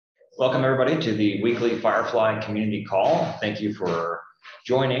Welcome everybody to the weekly Firefly community call. Thank you for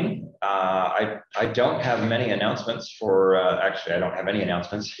joining. I don't have many announcements for, actually I don't have any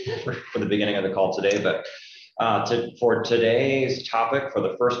announcements for the beginning of the call today, but for today's topic, for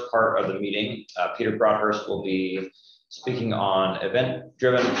the first part of the meeting, Peter Broadhurst will be speaking on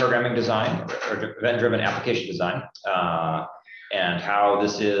event-driven programming design or event-driven application design and how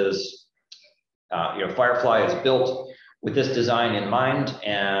this is, Firefly is built with this design in mind,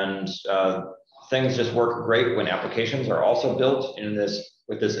 and things just work great when applications are also built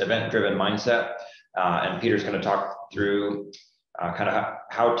with this event-driven mindset. And Peter's going to talk through kind of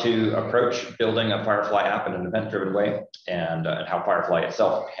how to approach building a Firefly app in an event-driven way, and how Firefly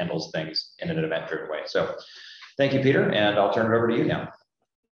itself handles things in an event-driven way. So thank you, Peter, and I'll turn it over to you now.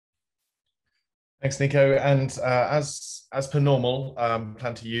 Thanks, Nico. And as per normal,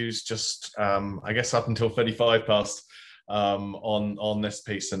 plan to use just, I guess, up until 35 past on this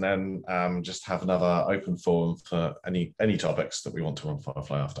piece, and then just have another open forum for any topics that we want to on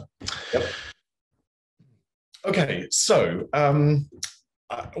Firefly after. Yep. Okay, so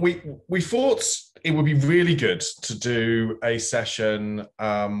we thought it would be really good to do a session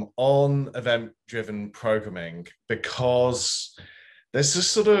on event-driven programming, because there's this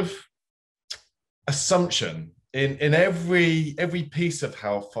sort of assumption in every piece of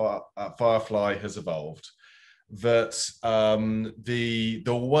how Firefly has evolved, that the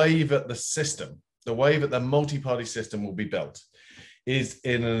way that the multi-party system will be built is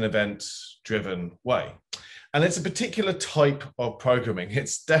in an event-driven way. And it's a particular type of programming.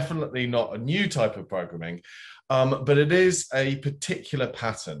 It's definitely not a new type of programming, but it is a particular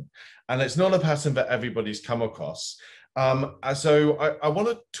pattern. And it's not a pattern that everybody's come across. So I want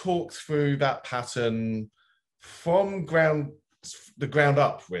to talk through that pattern from the ground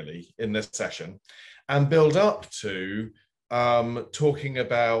up, really, in this session, and build up to talking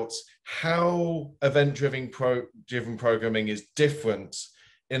about how event-driven programming is different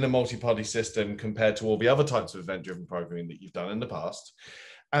in a multi-party system compared to all the other types of event-driven programming that you've done in the past,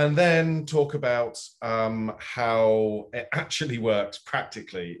 and then talk about how it actually works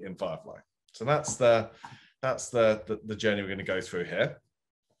practically in Firefly. So that's the journey we're going to go through here.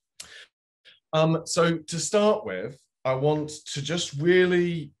 So to start with, I want to just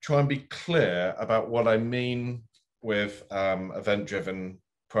really try and be clear about what I mean with event-driven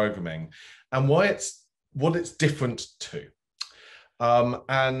programming and what it's different to.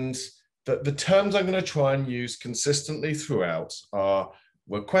 And the terms I'm going to try and use consistently throughout are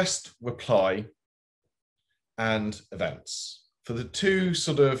request, reply, and events, for the two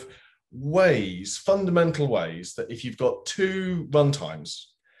sort of fundamental ways that if you've got two runtimes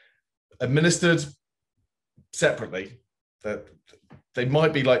administered separately, that they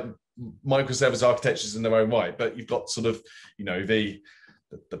might be like microservice architectures in their own right, but you've got sort of, the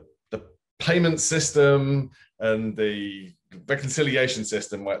payment system and the reconciliation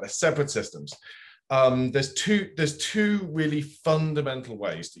system, where they're separate systems. There's two really fundamental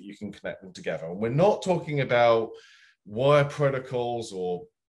ways that you can connect them together. And we're not talking about wire protocols or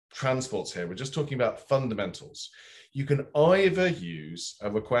transports here. We're just talking about fundamentals. You can either use a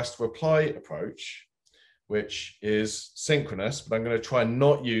request reply approach, which is synchronous, but I'm going to try and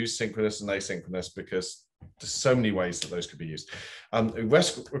not use synchronous and asynchronous because there's so many ways that those could be used. A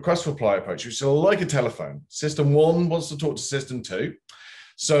request reply approach, which is like a telephone. System 1 wants to talk to System 2.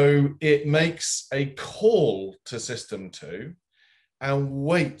 So it makes a call to System 2 and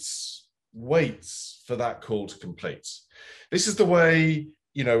waits for that call to complete. This is the way,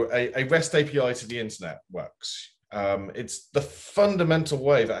 a REST API to the internet works. It's the fundamental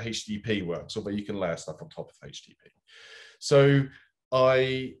way that HTTP works, although you can layer stuff on top of HTTP. So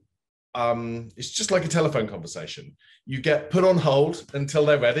it's just like a telephone conversation. You get put on hold until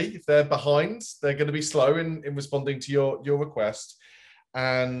they're ready. If they're behind, they're going to be slow in responding to your request.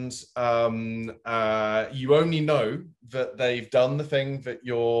 And you only know that they've done the thing that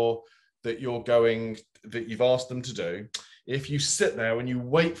you've asked them to do if you sit there and you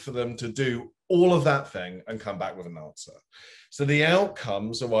wait for them to do all of that thing and come back with an answer. So the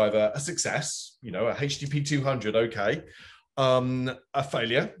outcomes are either a success, a HTTP 200, okay, a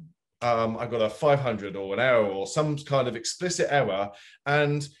failure, I got a 500 or an error or some kind of explicit error.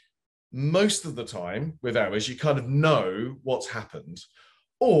 And most of the time with errors, you kind of know what's happened,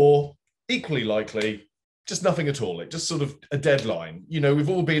 or equally likely, just nothing at all. It just sort of a deadline. We've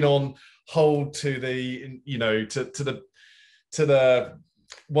all been on hold to the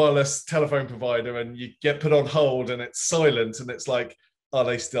wireless telephone provider, and you get put on hold and it's silent, and it's like, are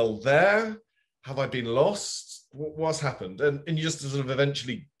they still there? Have I been lost? What's happened? And you just sort of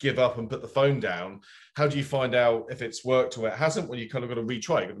eventually give up and put the phone down How do you find out if it's worked or it hasn't? Well, you kind of got to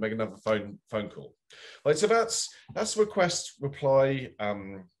retry. You've got to make another phone call. Right, so that's request reply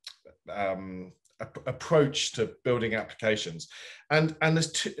approach to building applications. And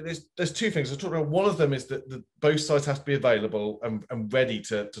there's two things. I talked about. One of them is that both sides have to be available and ready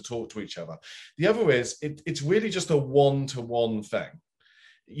to talk to each other. The other is it's really just a one-to-one thing.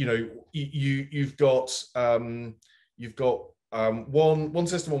 You know, you've got one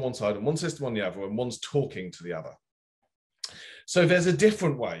system on one side and one system on the other, and one's talking to the other. So there's a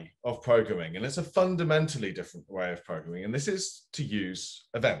different way of programming, and it's a fundamentally different way of programming, and this is to use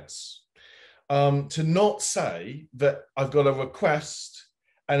events. To not say that I've got a request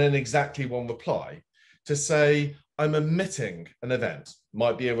and then exactly one reply, to say I'm emitting an event.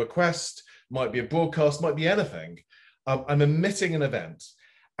 Might be a request, might be a broadcast, might be anything. I'm emitting an event.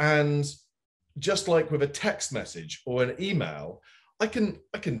 And just like with a text message or an email, I can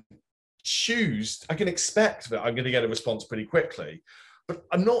choose, I can expect that I'm going to get a response pretty quickly, but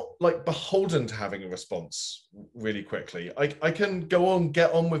I'm not like beholden to having a response really quickly. I can go on,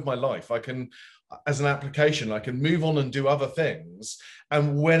 get on with my life. I can, as an application, I can move on and do other things.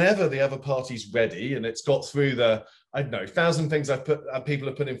 And whenever the other party's ready and it's got through the, I don't know, 1,000 things people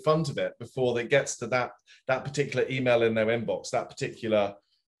have put in front of it before it gets to that particular email in their inbox, that particular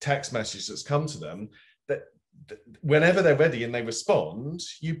text message that's come to them, that whenever they're ready and they respond,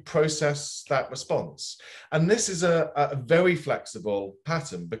 you process that response. And this is a very flexible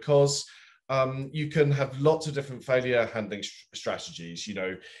pattern because you can have lots of different failure handling strategies. You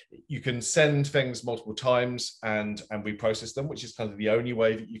know, you can send things multiple times and reprocess them, which is kind of the only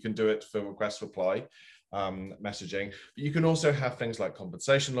way that you can do it for request reply messaging. But you can also have things like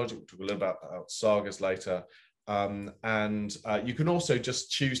compensation logic. We'll talk a little about sagas later. And you can also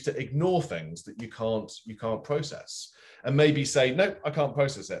just choose to ignore things that you can't process, and maybe say no, I can't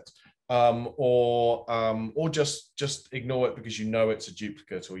process it, or just ignore it because you know it's a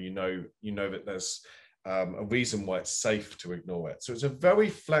duplicate, or you know that there's a reason why it's safe to ignore it. So it's a very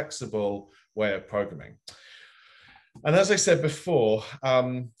flexible way of programming. And as I said before,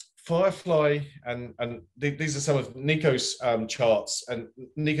 Firefly, and these are some of Nico's charts, and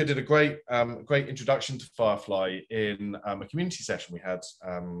Nico did a great introduction to Firefly in a community session we had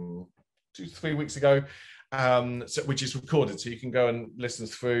 2-3 weeks ago, which is recorded, so you can go and listen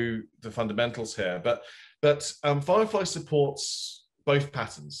through the fundamentals here. But Firefly supports both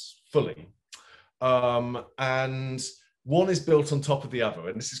patterns fully, and one is built on top of the other,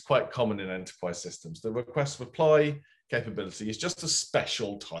 and this is quite common in enterprise systems. The request reply capability is just a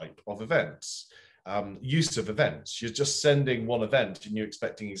special type of events, use of events. You're just sending one event and you're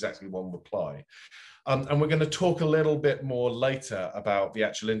expecting exactly one reply. And we're going to talk a little bit more later about the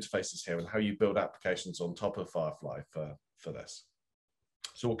actual interfaces here and how you build applications on top of Firefly for this.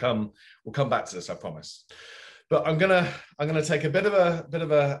 So we'll come back to this, I promise. But I'm gonna take a bit of a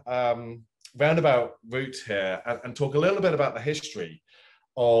roundabout route here and talk a little bit about the history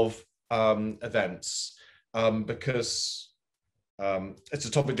of events. Because it's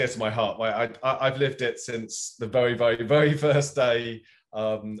a topic dear to my heart. I've lived it since the very first day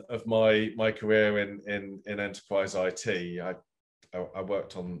of my career in enterprise IT. I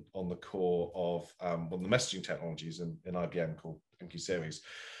worked on the core of one of the messaging technologies in IBM called MQ Series,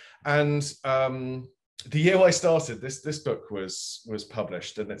 and the year I started, this book was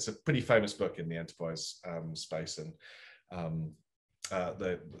published, and it's a pretty famous book in the enterprise space, and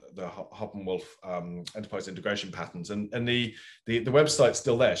the Hop and Wolf enterprise integration patterns, and the website's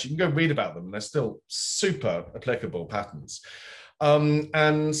still there, so you can go read about them, and they're still super applicable patterns. And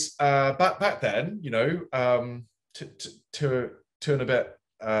back then, you know, to and a bit,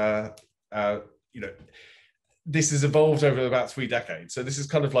 you know, this has evolved over about 3 decades. So this is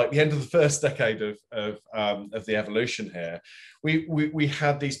kind of like the end of the first decade of the evolution here. We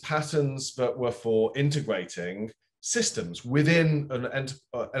had these patterns that were for integrating systems within an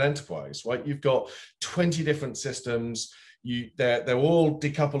enterprise, right? You've got 20 different systems. They're all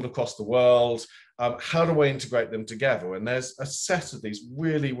decoupled across the world. How do I integrate them together? And there's a set of these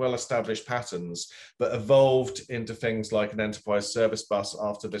really well-established patterns that evolved into things like an enterprise service bus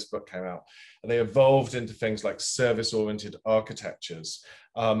after this book came out. And they evolved into things like service-oriented architectures.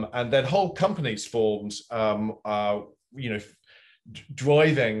 And then whole companies formed, you know,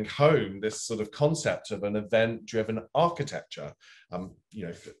 driving home this sort of concept of an event-driven architecture. You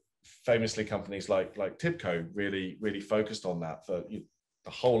know, famously companies like Tibco really focused on that for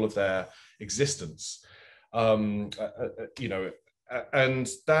the whole of their existence. You know, and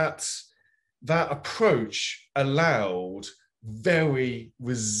that approach allowed very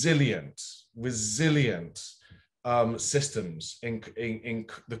resilient systems in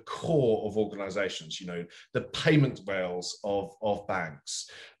the core of organizations, the payment rails of banks,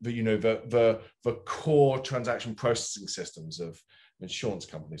 the core transaction processing systems of insurance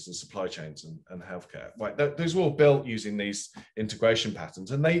companies and supply chains and healthcare. Right, those were all built using these integration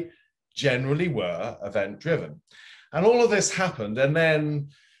patterns, and they generally were event driven. And all of this happened, and then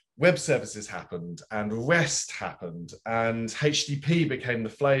web services happened, and REST happened, and HTTP became the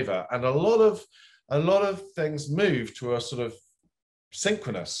flavor, and a lot of things moved to a sort of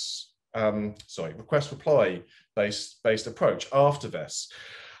synchronous, request reply based approach after this.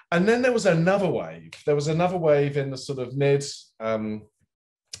 And then there was another wave. There was another wave in the sort of mid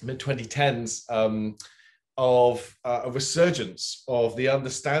 2010s of a resurgence of the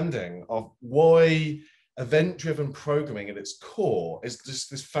understanding of why event-driven programming at its core is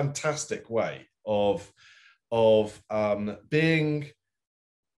just this fantastic way of being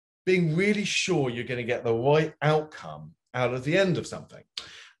really sure you're going to get the right outcome out of the end of something.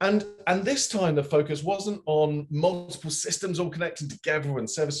 And this time the focus wasn't on multiple systems all connecting together and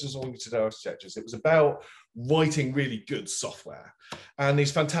services oriented architectures. It was about writing really good software. And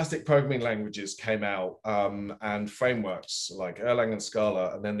these fantastic programming languages came out, and frameworks like Erlang and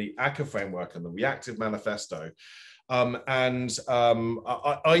Scala, and then the Akka framework and the Reactive Manifesto. I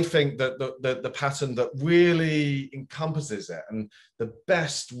think that the pattern that really encompasses it, and the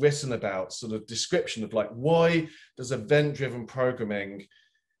best written about sort of description of like, why does event-driven programming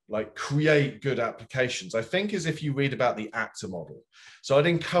like create good applications, I think, is if you read about the actor model. So I'd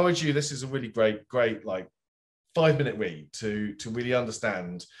encourage you, this is a really great like 5-minute read to really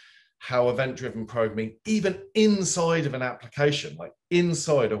understand how event-driven programming, even inside of an application, like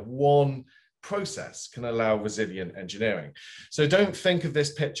inside of one process, can allow resilient engineering. So don't think of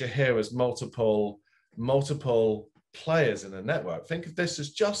this picture here as multiple players in a network. Think of this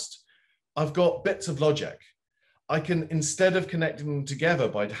as just, I've got bits of logic. I can, instead of connecting them together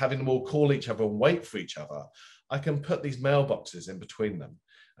by having them all call each other and wait for each other, I can put these mailboxes in between them,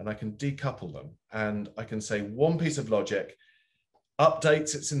 and I can decouple them. And I can say one piece of logic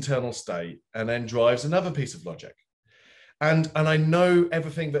updates its internal state and then drives another piece of logic. And I know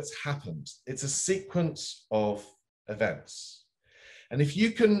everything that's happened. It's a sequence of events. And if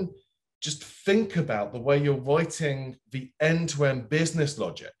you can just think about the way you're writing the end-to-end business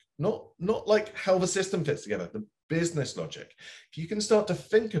logic, not like how the system fits together, the business logic, if you can start to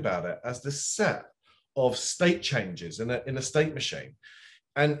think about it as the set of state changes in a state machine,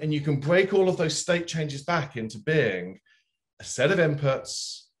 and you can break all of those state changes back into being a set of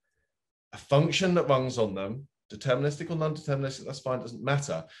inputs, a function that runs on them, deterministic or non-deterministic, that's fine, doesn't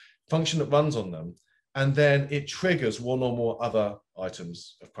matter, function that runs on them, and then it triggers one or more other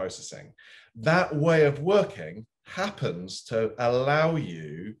items of processing. That way of working happens to allow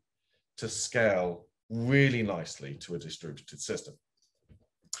you to scale really nicely to a distributed system.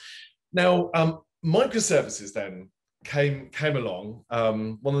 Now, microservices then came along.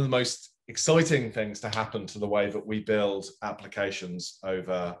 One of the most exciting things to happen to the way that we build applications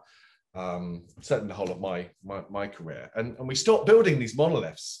over certainly the whole of my career. And we stopped building these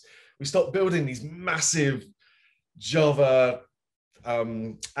monoliths. We stopped building these massive Java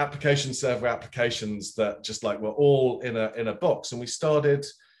application server applications that just like were all in a box. And we started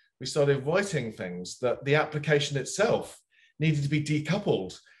writing things that the application itself needed to be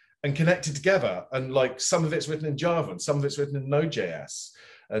decoupled and connected together. And like some of it's written in Java, and some of it's written in Node.js,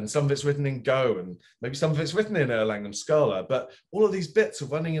 and some of it's written in Go, and maybe some of it's written in Erlang and Scala, but all of these bits are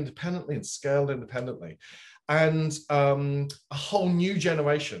running independently and scaled independently. And a whole new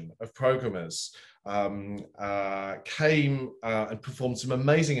generation of programmers came and performed some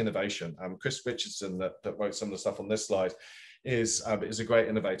amazing innovation. Chris Richardson, that wrote some of the stuff on this slide, is a great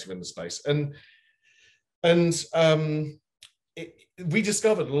innovator in the space. We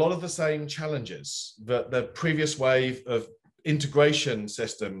discovered a lot of the same challenges that the previous wave of integration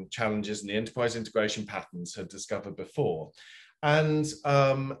system challenges and the enterprise integration patterns had discovered before, and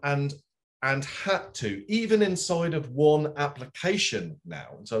had to, even inside of one application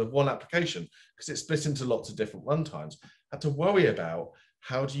now, because it's split into lots of different runtimes, had to worry about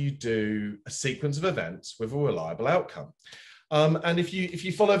how do you do a sequence of events with a reliable outcome. And if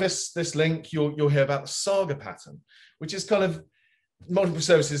you follow this link, you'll hear about the Saga pattern, which is kind of, multiple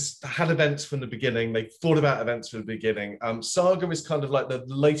services had events from the beginning. They thought about events from the beginning. Saga is kind of like the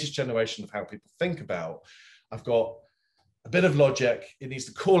latest generation of how people think about, I've got a bit of logic, it needs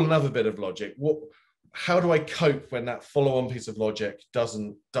to call another bit of logic. How do I cope when that follow-on piece of logic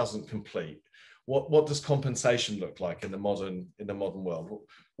doesn't complete? What does compensation look like in the modern world?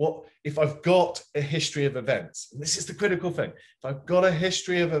 What if I've got a history of events? And this is the critical thing. If I've got a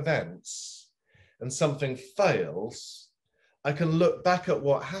history of events, and something fails, I can look back at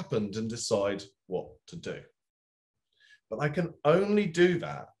what happened and decide what to do. But I can only do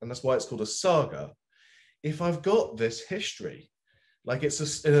that, and that's why it's called a saga, if I've got this history. Like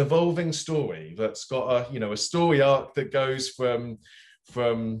it's an evolving story that's got a story arc that goes from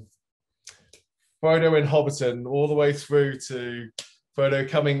Frodo in Hobbiton all the way through to Frodo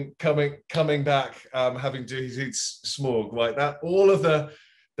coming back, having to eat smog, right? That all of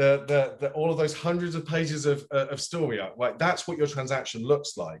all of those hundreds of pages of story arc, right? That's what your transaction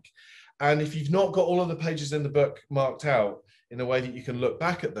looks like. And if you've not got all of the pages in the book marked out in a way that you can look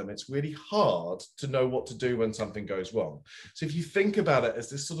back at them, it's really hard to know what to do when something goes wrong. So if you think about it as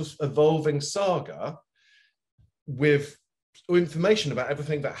this sort of evolving saga with information about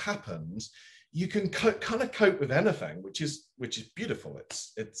everything that happens, you can kind of cope with anything, which is beautiful.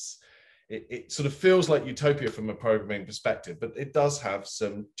 It sort of feels like utopia from a programming perspective, but it does have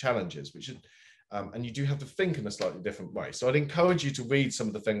some challenges, and you do have to think in a slightly different way. So I'd encourage you to read some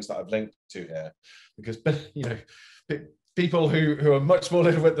of the things that I've linked to here, because people who are much more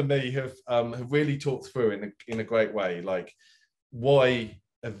literate than me have really talked through in a great way, like why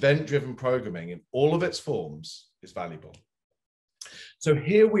event-driven programming in all of its forms is valuable. So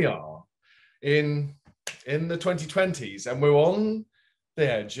here we are in the 2020s, and we're on the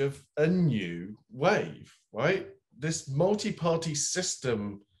edge of a new wave, right? This multi-party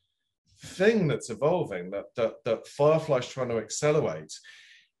system thing that's evolving, that Firefly's trying to accelerate,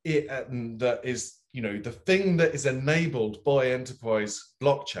 that is, the thing that is enabled by enterprise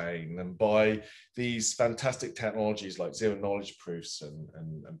blockchain and by these fantastic technologies like zero knowledge proofs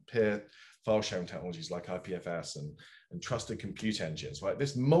and peer file sharing technologies like IPFS and trusted compute engines, right?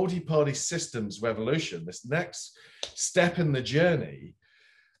 This multi-party systems revolution, this next step in the journey,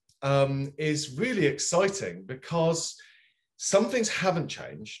 is really exciting because some things haven't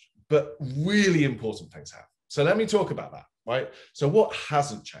changed, but really important things have. So let me talk about that, right? So what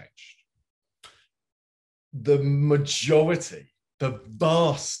hasn't changed? The majority, the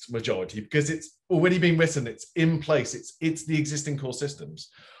vast majority, because it's already been written, it's in place, it's the existing core systems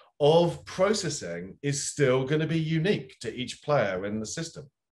of processing is still going to be unique to each player in the system,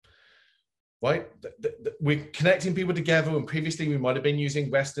 right? We're connecting people together, and previously we might have been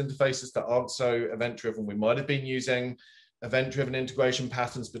using REST interfaces that aren't so event-driven. We might have been using event-driven integration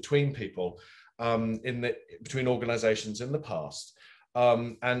patterns between people, between organizations in the past.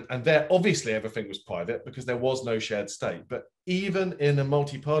 And there, obviously, everything was private because there was no shared state. But even in a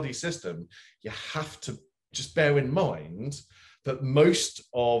multi-party system, you have to just bear in mind that most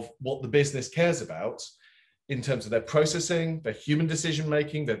of what the business cares about in terms of their processing, their human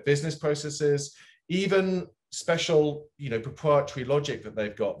decision-making, their business processes, even special, proprietary logic that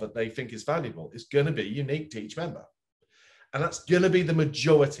they've got that they think is valuable is going to be unique to each member. And that's going to be the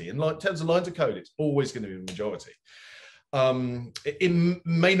majority. In terms of lines of code, it's always going to be the majority. It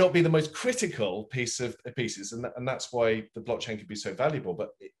may not be the most critical pieces, and that's why the blockchain can be so valuable. But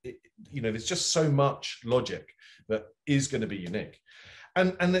there's just so much logic that is going to be unique,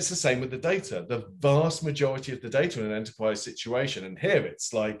 and it's the same with the data. The vast majority of the data in an enterprise situation, and here it's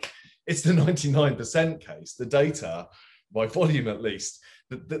the 99% case. The data, by volume at least,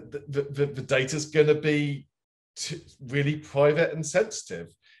 the data's going to be really private and sensitive.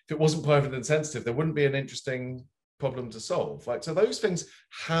 If it wasn't private and sensitive, there wouldn't be an interesting problem to solve, right? So those things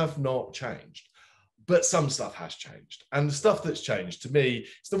have not changed, but some stuff has changed. And the stuff that's changed, to me,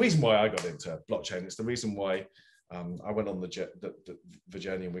 it's the reason why I got into blockchain. It's the reason why I went on the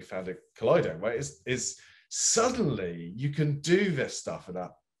journey and we founded Collido, right? Is suddenly you can do this stuff in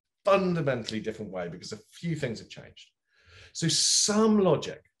a fundamentally different way because a few things have changed. So some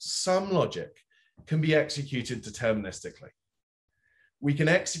logic can be executed deterministically. We can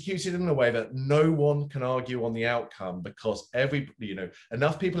execute it in a way that no one can argue on the outcome because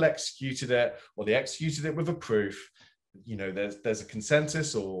enough people executed it, or they executed it with a proof. There's a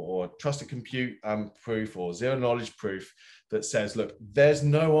consensus or trusted compute proof or zero knowledge proof that says, look, there's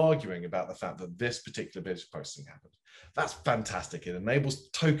no arguing about the fact that this particular business processing happened. That's fantastic. It enables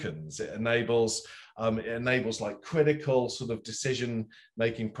tokens. It enables like critical sort of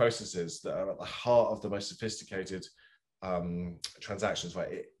decision-making processes that are at the heart of the most sophisticated transactions,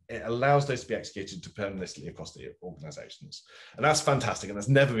 right? It allows those to be executed deterministically across the organizations. And that's fantastic. And that's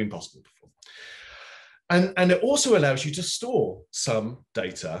never been possible before. And it also allows you to store some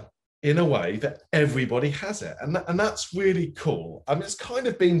data in a way that everybody has it. And that's really cool. I mean, it's kind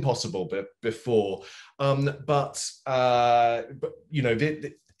of been possible before, but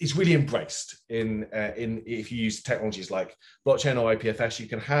it's really embraced in if you use technologies like blockchain or IPFS, you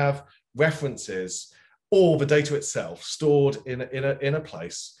can have references or the data itself stored in a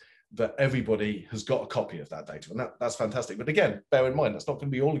place that everybody has got a copy of that data. And that's fantastic. But again, bear in mind, that's not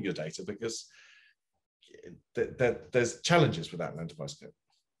going to be all of your data, because there's challenges with that in enterprise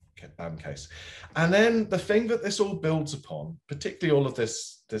case. And then the thing that this all builds upon, particularly all of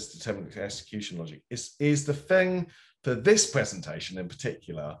this deterministic execution logic, is the thing for this presentation in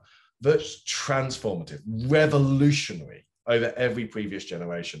particular that's transformative, revolutionary over every previous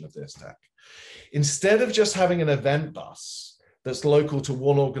generation of this tech. Instead of just having an event bus that's local to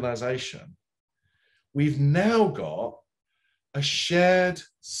one organization, we've now got a shared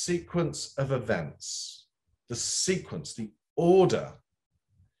sequence of events. The sequence, the order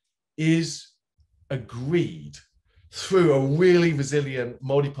is agreed through a really resilient,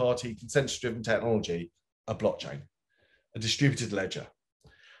 multi-party, consensus-driven technology, a blockchain, a distributed ledger.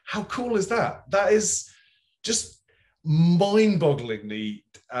 How cool is that? That is just mind-bogglingly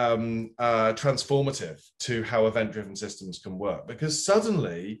transformative to how event-driven systems can work, because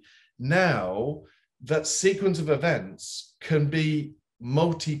suddenly now that sequence of events can be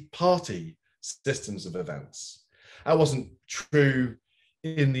multi-party systems of events. That wasn't true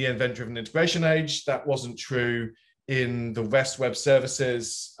in the event-driven integration age. That wasn't true in the REST web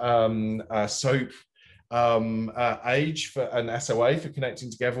services SOAP age for an SOA for connecting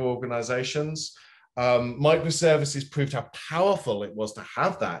together organizations. Microservices proved how powerful it was to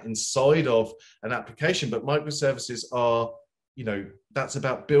have that inside of an application, but microservices are, that's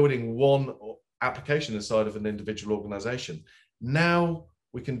about building one application inside of an individual organization. Now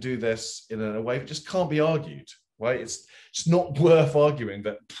we can do this in a way that just can't be argued, right? It's not worth arguing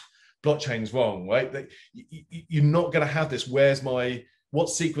that blockchain's wrong, right? That you're not going to have this, what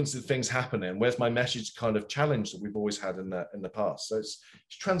sequence of things happening? Where's my message kind of challenge that we've always had in the past? So it's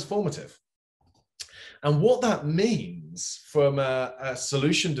transformative. And what that means from a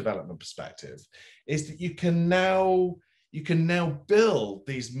solution development perspective is that you can now build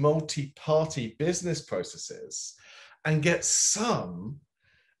these multi-party business processes and get some,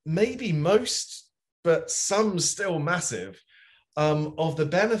 maybe most, but some still massive, of the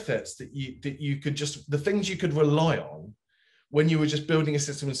benefits that you could the things you could rely on when you were just building a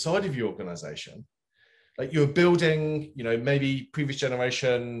system inside of your organization. Like you were building, maybe previous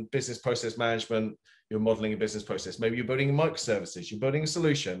generation business process management, you're modeling a business process. Maybe you're building microservices, you're building a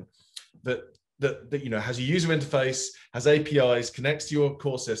solution that has a user interface, has APIs, connects to your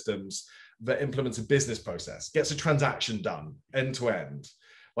core systems, that implements a business process, gets a transaction done end to end.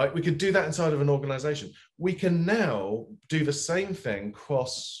 Right? We could do that inside of an organization. We can now do the same thing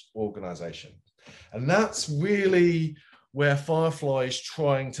cross organization. And that's really where Firefly is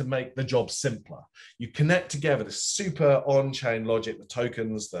trying to make the job simpler. You connect together the super on-chain logic, the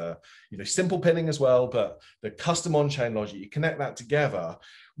tokens, the simple pinning as well, but the custom on-chain logic, you connect that together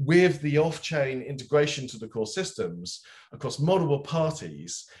with the off-chain integration to the core systems across multiple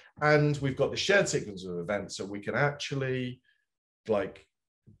parties. And we've got the shared sequence of events, so we can actually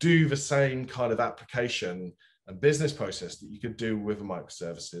do the same kind of application and business process that you could do with a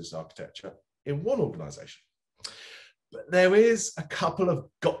microservices architecture in one organization. But there is a couple of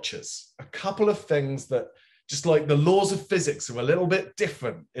gotchas, a couple of things that, just like the laws of physics, are a little bit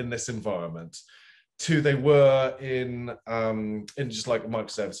different in this environment to they were in just like a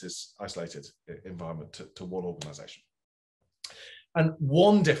microservices isolated environment to one organization. And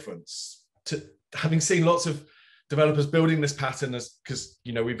one difference, to having seen lots of developers building this pattern, because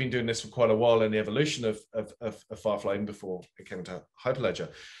we've been doing this for quite a while in the evolution of Firefly, even before it came to Hyperledger.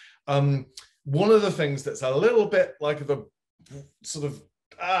 One of the things that's a little bit like a sort of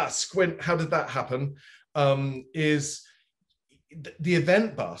squint, how did that happen, is the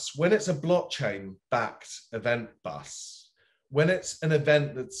event bus. When it's a blockchain-backed event bus, when it's an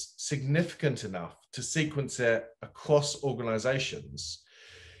event that's significant enough to sequence it across organizations,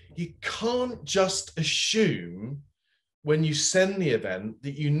 you can't just assume when you send the event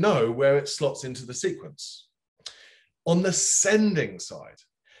that you know where it slots into the sequence. On the sending side,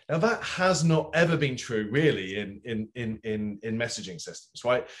 now that has not ever been true really in messaging systems,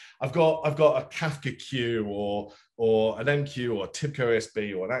 right? I've got a Kafka queue or an MQ or a TIBCO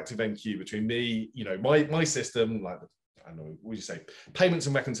ASB or an ActiveMQ between me, my system, like, I don't know, what do you say, payments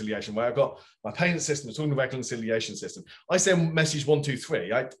and reconciliation, where I've got my payment system, it's talking the reconciliation system. I send message 1, 2,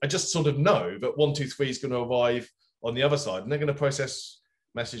 3. I just sort of know that 1, 2, 3 is going to arrive on the other side, and they're going to process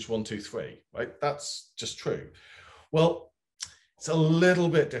message 1, 2, 3, right? That's just true. Well, it's a little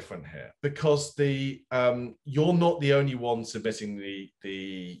bit different here, because you're not the only one submitting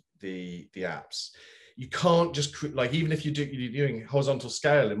the apps. You can't just even if you're doing horizontal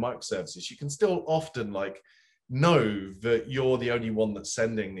scale in microservices, you can still often know that you're the only one that's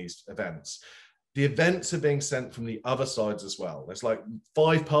sending these events. the events are being sent from the other sides as well. There's like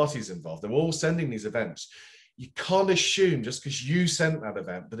 5 parties involved. They're all sending these events. You can't assume just because you sent that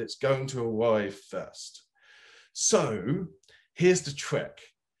event that it's going to arrive first. So here's the trick.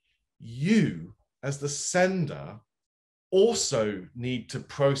 You, as the sender, also need to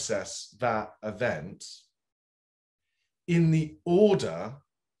process that event in the order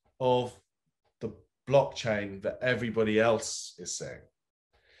of the blockchain that everybody else is seeing.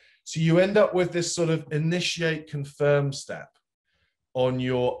 So you end up with this sort of initiate confirm step on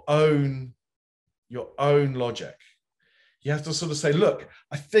your own logic. You have to sort of say, look,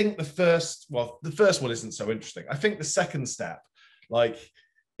 I think the first one isn't so interesting. I think the second step, like,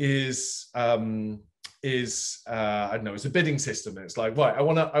 is I don't know, it's a bidding system. And it's like, right,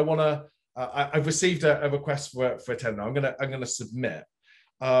 I've received a request for a tender. I'm gonna submit.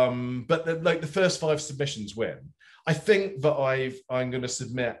 But the first 5 submissions win. I think that I'm going to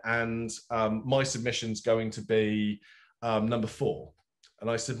submit, and my submission's going to be number 4, and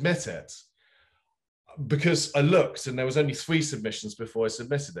I submit it because I looked and there was only 3 submissions before I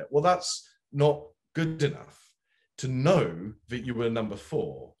submitted it. Well, that's not good enough to know that you were number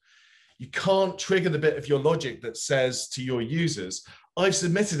 4. You can't trigger the bit of your logic that says to your users, I've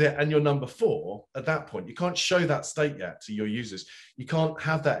submitted it and you're number 4 at that point. You can't show that state yet to your users. You can't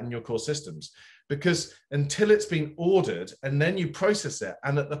have that in your core systems, because until it's been ordered and then you process it,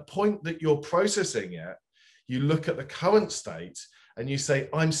 and at the point that you're processing it, you look at the current state and you say,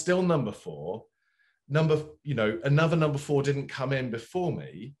 I'm still number 4. Another number 4 didn't come in before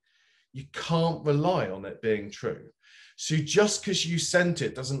me. You can't rely on it being true. So just because you sent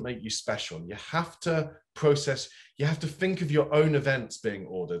it doesn't make you special. You have to process, you have to think of your own events being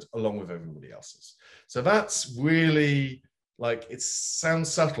ordered along with everybody else's. So that's really, like, it sounds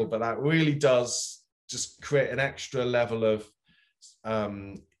subtle, but that really does just create an extra level of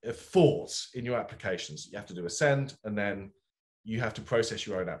thought in your applications. You have to do a send, and then you have to process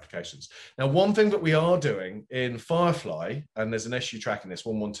your own applications. Now, one thing that we are doing in Firefly, and there's an issue tracking this,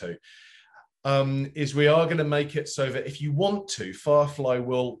 112, is we are going to make it so that if you want to, Firefly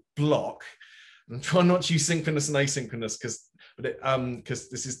will block, and try not to use synchronous and asynchronous, because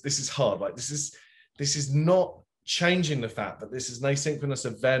this is hard. Like, this is not changing the fact that this is an asynchronous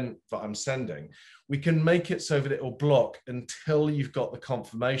event that I'm sending. We can make it so that it will block until you've got the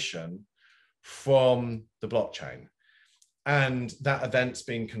confirmation from the blockchain and that event's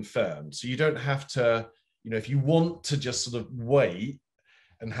been confirmed. So you don't have to, if you want to just sort of wait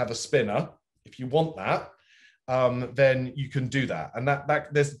and have a spinner, if you want that, then you can do that. And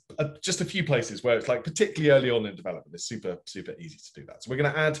that there's just a few places where it's like, particularly early on in development, it's super, super easy to do that. So we're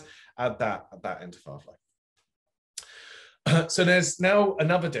going to add that into Firefly. So there's now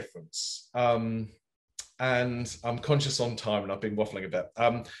another difference, and I'm conscious on time and I've been waffling a bit,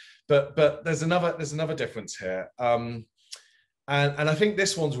 but there's another difference here, and I think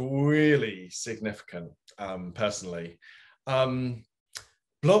this one's really significant, personally.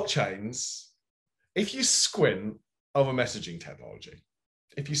 Blockchains, if you squint, are a messaging technology,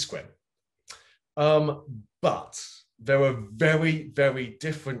 if you squint, but there are very, very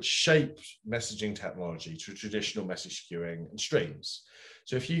different shaped messaging technology to traditional message queuing and streams.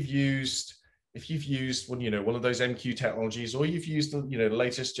 So if you've used one of those MQ technologies, or you've used the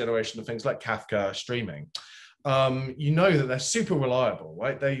latest generation of things like Kafka streaming, you know that they're super reliable,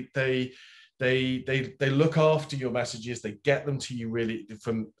 right? They look after your messages, they get them to you really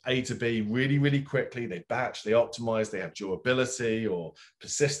from A to B really, really quickly. They batch, they optimize, they have durability or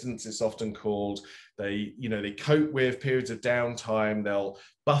persistence, it's often called. They cope with periods of downtime, they'll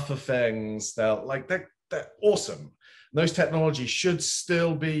buffer things, they're awesome. Those technologies should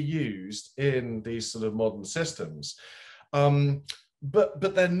still be used in these sort of modern systems. But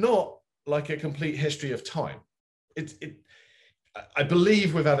they're not like a complete history of time. I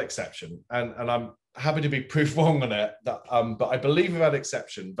believe without exception, and I'm happy to be proved wrong on it, that, but I believe without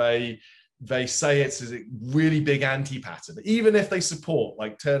exception, they say it's a really big anti-pattern, even if they support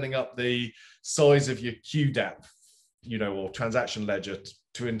like turning up the size of your queue depth, or transaction ledger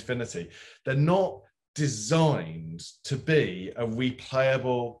to infinity. They're not designed to be a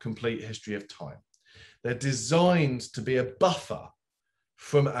replayable complete history of time. They're designed to be a buffer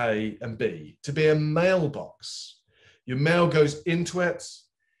from A and B, to be a mailbox. Your mail goes into it.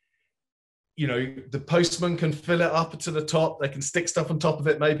 The postman can fill it up to the top. They can stick stuff on top of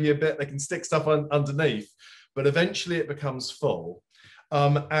it, maybe a bit. They can stick stuff underneath, but eventually it becomes full.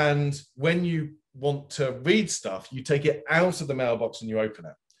 And when you want to read stuff, you take it out of the mailbox and you open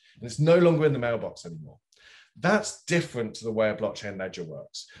it. And it's no longer in the mailbox anymore. That's different to the way a blockchain ledger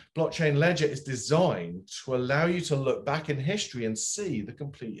works. Blockchain ledger is designed to allow you to look back in history and see the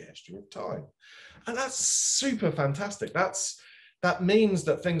complete history of time. And that's super fantastic. That means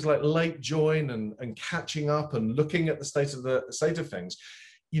that things like late join and catching up and looking at the state of things,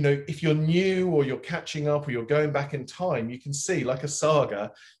 you know, if you're new or you're catching up or you're going back in time, you can see, like a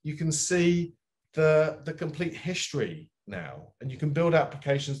saga, you can see the complete history now, and you can build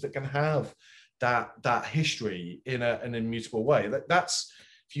applications that can have that history in an immutable way. That's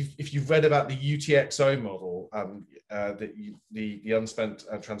if you've read about the UTXO model, the unspent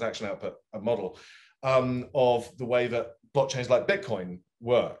transaction output model, of the way that blockchains like Bitcoin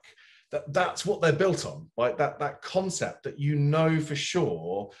work. That's what they're built on, right? That concept that you know for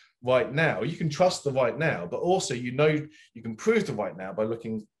sure right now, you can trust the right now, but also you know you can prove the right now by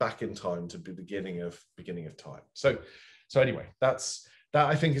looking back in time to the beginning of time. So anyway, that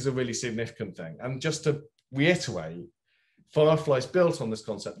I think is a really significant thing. And just to reiterate, Firefly is built on this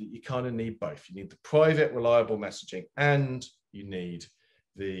concept that you kind of need both. You need the private, reliable messaging, and you need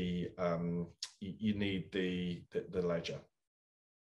the ledger.